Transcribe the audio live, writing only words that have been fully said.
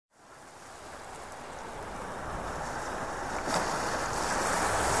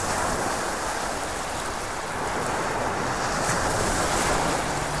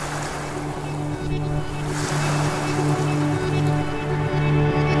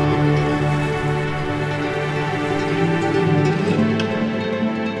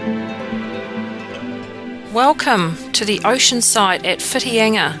Welcome to the Oceanside at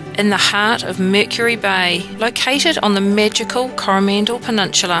Whitianga in the heart of Mercury Bay, located on the magical Coromandel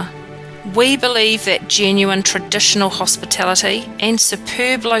Peninsula. We believe that genuine traditional hospitality and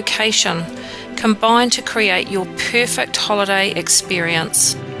superb location combine to create your perfect holiday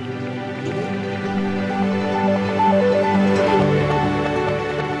experience.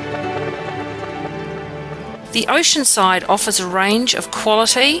 The Oceanside offers a range of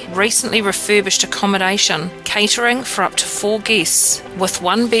quality, recently refurbished accommodation, catering for up to 4 guests, with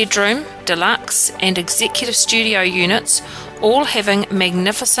 1 bedroom, deluxe and executive studio units, all having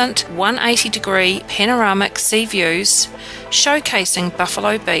magnificent 180-degree panoramic sea views, showcasing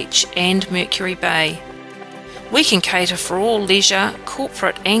Buffalo Beach and Mercury Bay. We can cater for all leisure,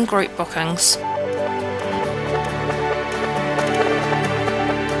 corporate and group bookings.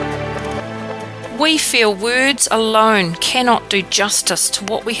 We feel words alone cannot do justice to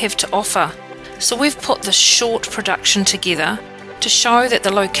what we have to offer, so we've put this short production together to show that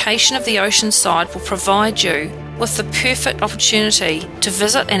the location of the Oceanside will provide you with the perfect opportunity to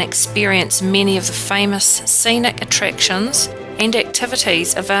visit and experience many of the famous scenic attractions and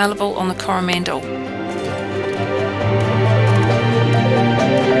activities available on the Coromandel.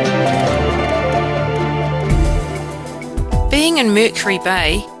 Being in Mercury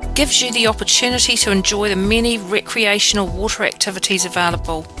Bay gives you the opportunity to enjoy the many recreational water activities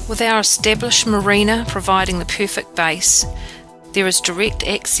available. With our established marina providing the perfect base, there is direct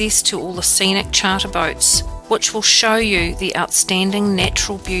access to all the scenic charter boats, which will show you the outstanding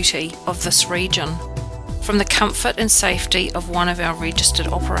natural beauty of this region, from the comfort and safety of one of our registered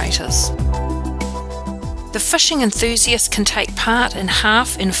operators. The fishing enthusiast can take part in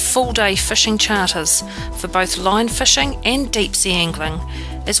half and full day fishing charters for both line fishing and deep sea angling,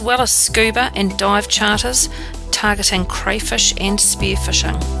 as well as scuba and dive charters targeting crayfish and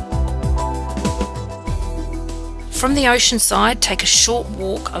spearfishing. From the Oceanside, take a short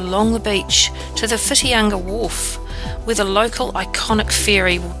walk along the beach to the Whitianga wharf, where the local iconic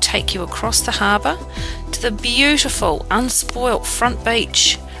ferry will take you across the harbour to the beautiful unspoilt front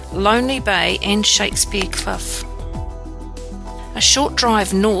beach, Lonely Bay and Shakespeare Cliff. A short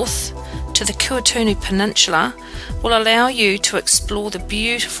drive north to the Kuatunu Peninsula will allow you to explore the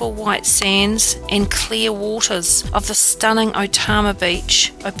beautiful white sands and clear waters of the stunning Otama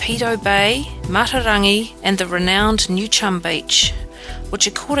Beach, Opito Bay, Matarangi and the renowned New Chum Beach, which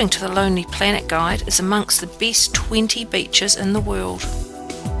according to the Lonely Planet Guide is amongst the best 20 beaches in the world.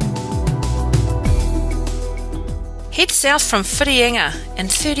 Head south from Whitianga. In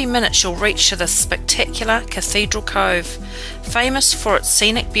 30 minutes you'll reach to the spectacular Cathedral Cove, famous for its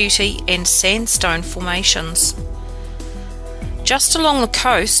scenic beauty and sandstone formations. Just along the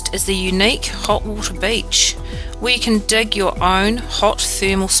coast is the unique hot water beach, where you can dig your own hot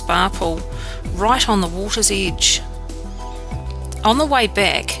thermal spa pool right on the water's edge. On the way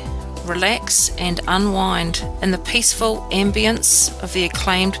back, relax and unwind in the peaceful ambience of the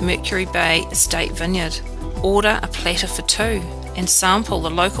acclaimed Mercury Bay Estate Vineyard. Order a platter for 2 and sample the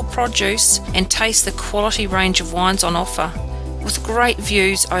local produce and taste the quality range of wines on offer. With great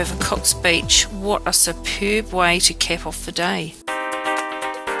views over Cook's Beach, what a superb way to cap off the day.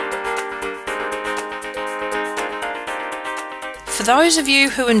 For those of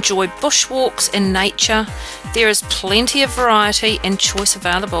you who enjoy bushwalks and nature, there is plenty of variety and choice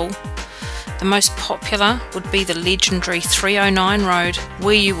available. The most popular would be the legendary 309 Road,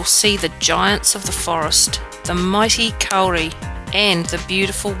 where you will see the giants of the forest, the mighty kauri and the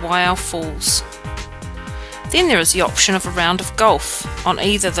beautiful Waiau Falls. Then there is the option of a round of golf on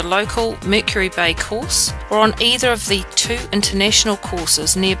either the local Mercury Bay course or on either of the 2 international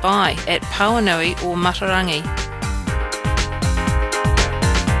courses nearby at Pauanui or Matarangi.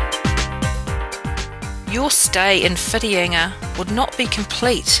 Your stay in Whitianga would not be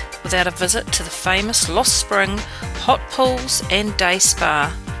complete without a visit to the famous Lost Spring hot pools and day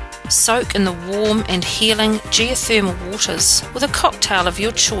spa. Soak in the warm and healing geothermal waters with a cocktail of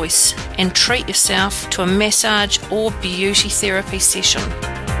your choice and treat yourself to a massage or beauty therapy session.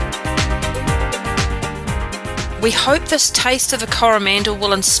 We hope this taste of the Coromandel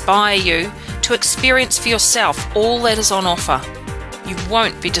will inspire you to experience for yourself all that is on offer. You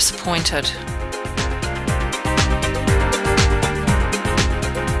won't be disappointed.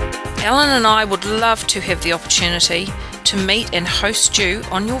 Ellen and I would love to have the opportunity to meet and host you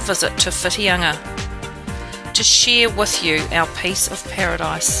on your visit to Whitianga, to share with you our piece of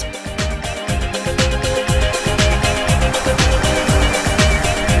paradise.